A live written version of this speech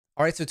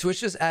All right, so Twitch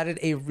just added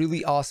a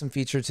really awesome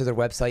feature to their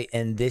website,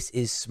 and this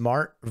is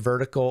smart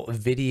vertical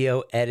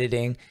video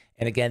editing.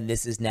 And again,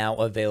 this is now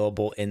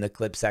available in the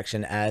clip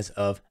section as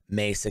of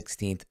May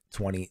 16th,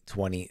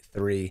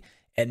 2023.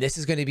 And this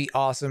is going to be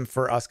awesome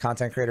for us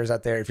content creators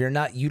out there. If you're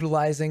not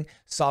utilizing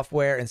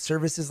software and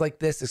services like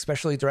this,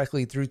 especially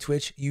directly through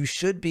Twitch, you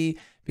should be,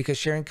 because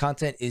sharing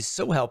content is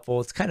so helpful.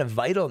 It's kind of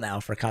vital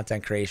now for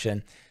content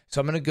creation. So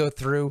I'm going to go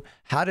through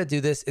how to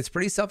do this. It's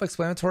pretty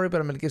self-explanatory,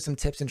 but I'm going to give some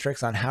tips and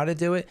tricks on how to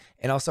do it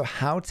and also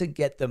how to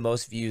get the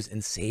most views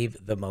and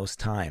save the most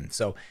time.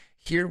 So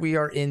here we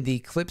are in the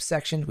clips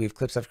section. We have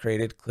clips I've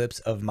created, clips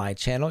of my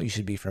channel. You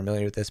should be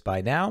familiar with this by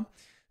now.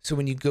 So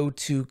when you go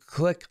to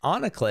click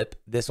on a clip,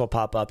 this will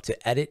pop up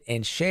to edit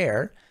and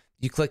share.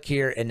 You click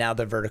here and now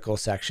the vertical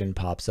section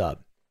pops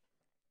up.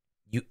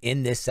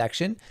 In this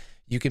section,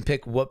 you can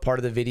pick what part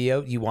of the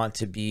video you want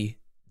to be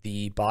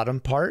the bottom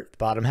part, the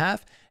bottom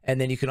half, and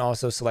then you can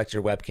also select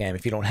your webcam.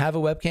 If you don't have a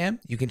webcam,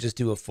 you can just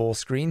do a full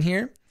screen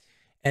here.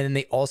 And then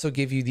they also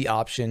give you the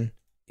option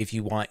if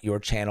you want your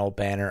channel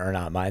banner or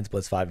not. Mine's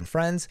Blitz5 and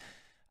Friends.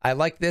 I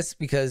like this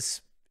because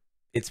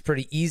it's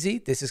pretty easy.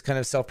 This is kind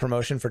of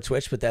self-promotion for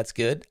Twitch, but that's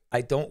good. I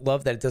don't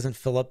love that it doesn't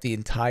fill up the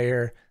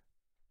entire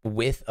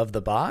width of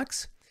the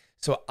box.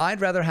 So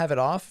I'd rather have it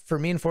off. For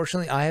me,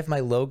 unfortunately, I have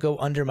my logo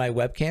under my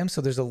webcam, so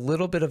there's a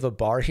little bit of a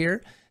bar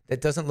here that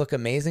doesn't look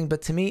amazing,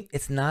 but to me,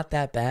 it's not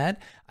that bad.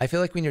 I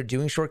feel like when you're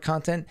doing short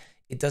content,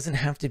 it doesn't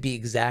have to be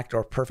exact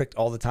or perfect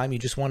all the time. You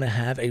just want to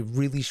have a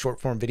really short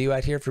form video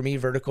out here. For me,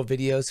 vertical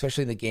videos,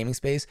 especially in the gaming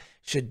space,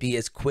 should be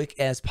as quick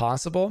as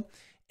possible.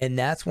 And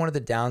that's one of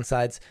the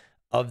downsides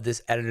of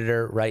this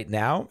editor right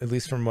now, at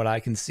least from what I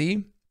can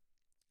see,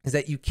 is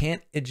that you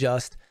can't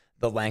adjust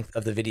the length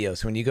of the video.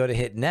 So when you go to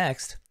hit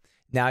next,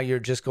 now you're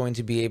just going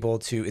to be able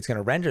to, it's going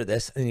to render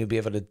this and you'll be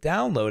able to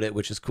download it,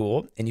 which is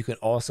cool. And you can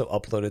also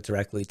upload it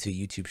directly to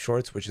YouTube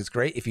Shorts, which is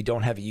great. If you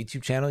don't have a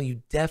YouTube channel,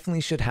 you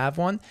definitely should have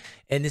one.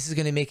 And this is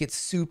going to make it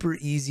super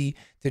easy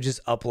to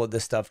just upload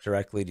this stuff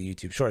directly to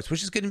YouTube Shorts,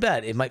 which is good and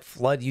bad. It might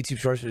flood YouTube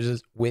Shorts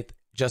with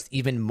just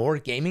even more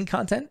gaming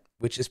content,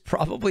 which is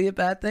probably a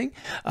bad thing,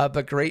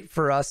 but great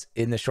for us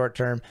in the short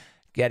term,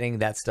 getting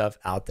that stuff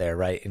out there,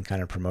 right? And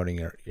kind of promoting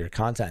your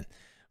content.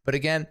 But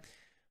again,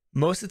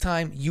 most of the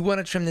time you want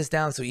to trim this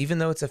down. So even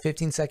though it's a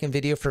 15-second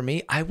video for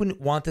me, I wouldn't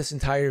want this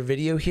entire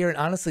video here. And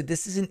honestly,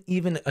 this isn't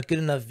even a good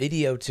enough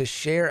video to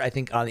share, I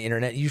think, on the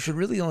internet. You should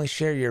really only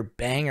share your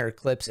banger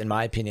clips, in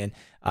my opinion,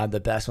 the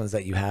best ones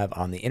that you have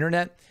on the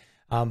internet.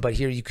 But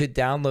here you could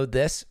download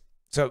this.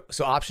 So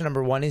option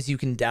number one is you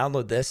can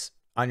download this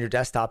on your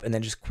desktop and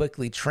then just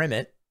quickly trim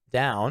it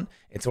down.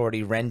 It's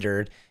already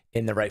rendered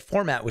in the right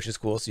format, which is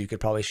cool. So you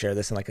could probably share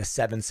this in like a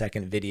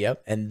 7-second video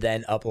and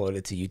then upload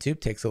it to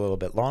YouTube. Takes a little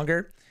bit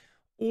longer.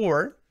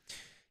 Or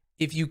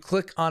if you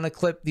click on a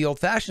clip the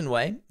old-fashioned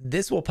way,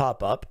 this will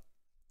pop up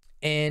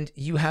and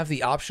you have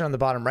the option on the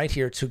bottom right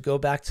here to go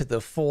back to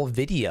the full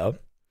video,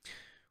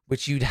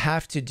 which you'd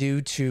have to do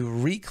to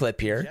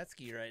reclip here. Jet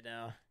ski right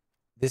now.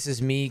 This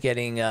is me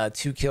getting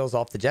 2 kills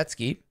off the jet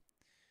ski.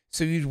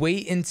 So you'd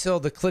wait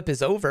until the clip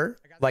is over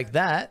like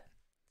that,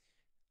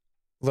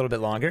 a little bit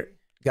longer.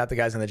 Got the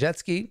guys on the jet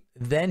ski,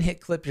 then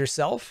hit clip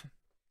yourself,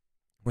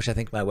 which I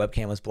think my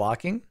webcam was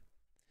blocking.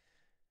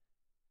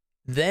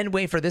 Then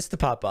wait for this to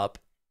pop up,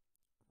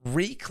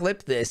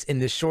 reclip this in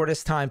the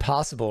shortest time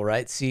possible,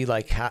 right? See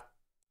like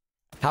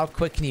how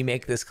quick can you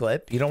make this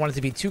clip? You don't want it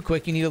to be too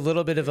quick. You need a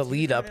little bit of a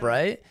lead up,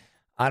 right?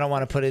 I don't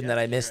want to put in that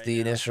I missed the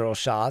initial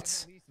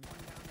shots.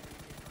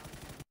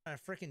 A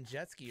freaking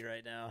jet ski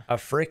right now. A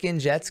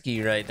freaking jet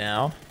ski right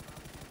now.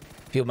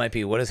 People might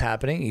be, what is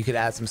happening? You could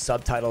add some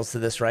subtitles to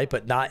this, right?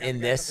 But not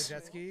in this,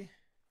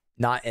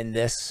 not in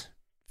this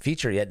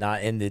feature yet,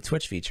 not in the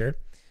Twitch feature.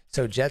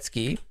 So jet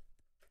ski,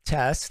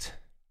 test.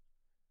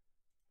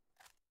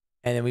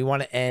 And then we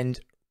want to end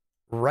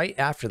right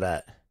after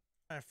that.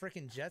 A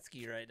freaking jet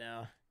ski right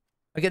now.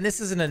 Again,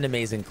 this isn't an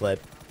amazing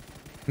clip.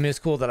 I mean, it's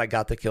cool that I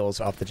got the kills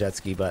off the jet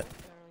ski, but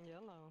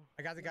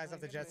I got the guys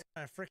off the jet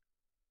ski.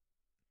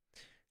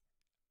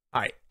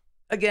 All right.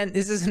 Again,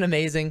 this isn't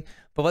amazing,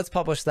 but let's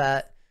publish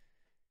that.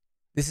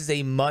 This is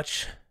a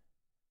much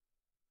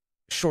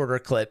shorter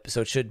clip,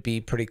 so it should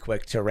be pretty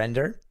quick to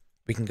render.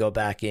 We can go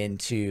back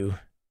into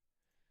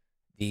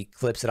the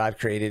clips that I've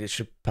created. It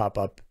should pop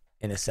up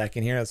in a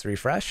second here. Let's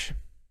refresh.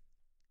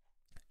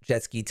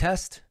 Jet ski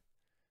test.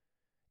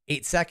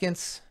 8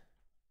 seconds.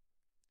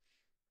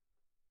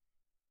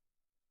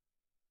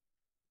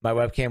 My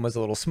webcam was a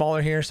little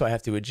smaller here, so I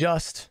have to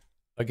adjust.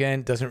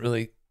 Again, doesn't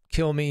really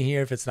kill me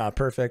here if it's not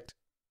perfect.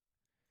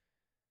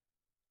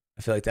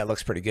 I feel like that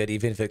looks pretty good.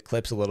 Even if it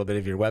clips a little bit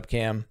of your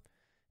webcam,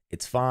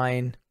 it's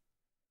fine.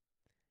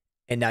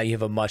 And now you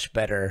have a much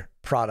better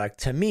product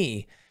to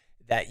me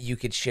that you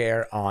could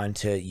share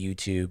onto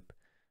YouTube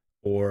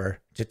or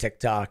to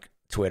TikTok,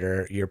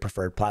 Twitter, your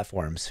preferred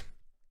platforms.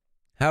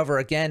 However,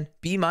 again,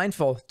 be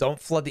mindful. Don't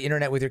flood the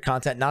internet with your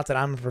content. Not that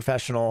I'm a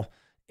professional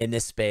in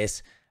this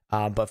space,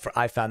 but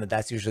I found that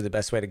that's usually the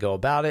best way to go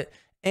about it.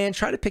 And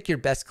try to pick your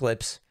best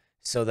clips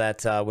so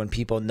that when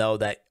people know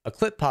that a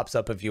clip pops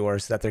up of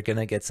yours, that they're going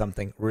to get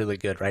something really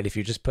good, right? If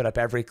you just put up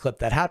every clip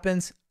that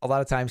happens, a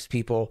lot of times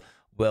people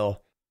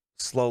will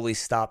slowly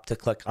stop to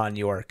click on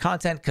your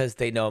content because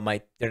they know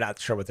they're not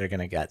sure what they're going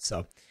to get.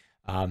 So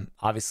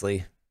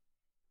obviously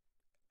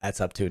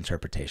that's up to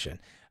interpretation.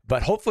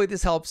 But hopefully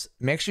this helps.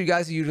 Make sure you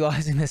guys are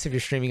utilizing this if you're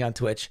streaming on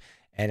Twitch.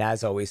 And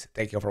as always,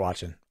 thank you all for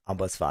watching. I'm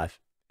Blitz5,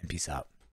 and peace out.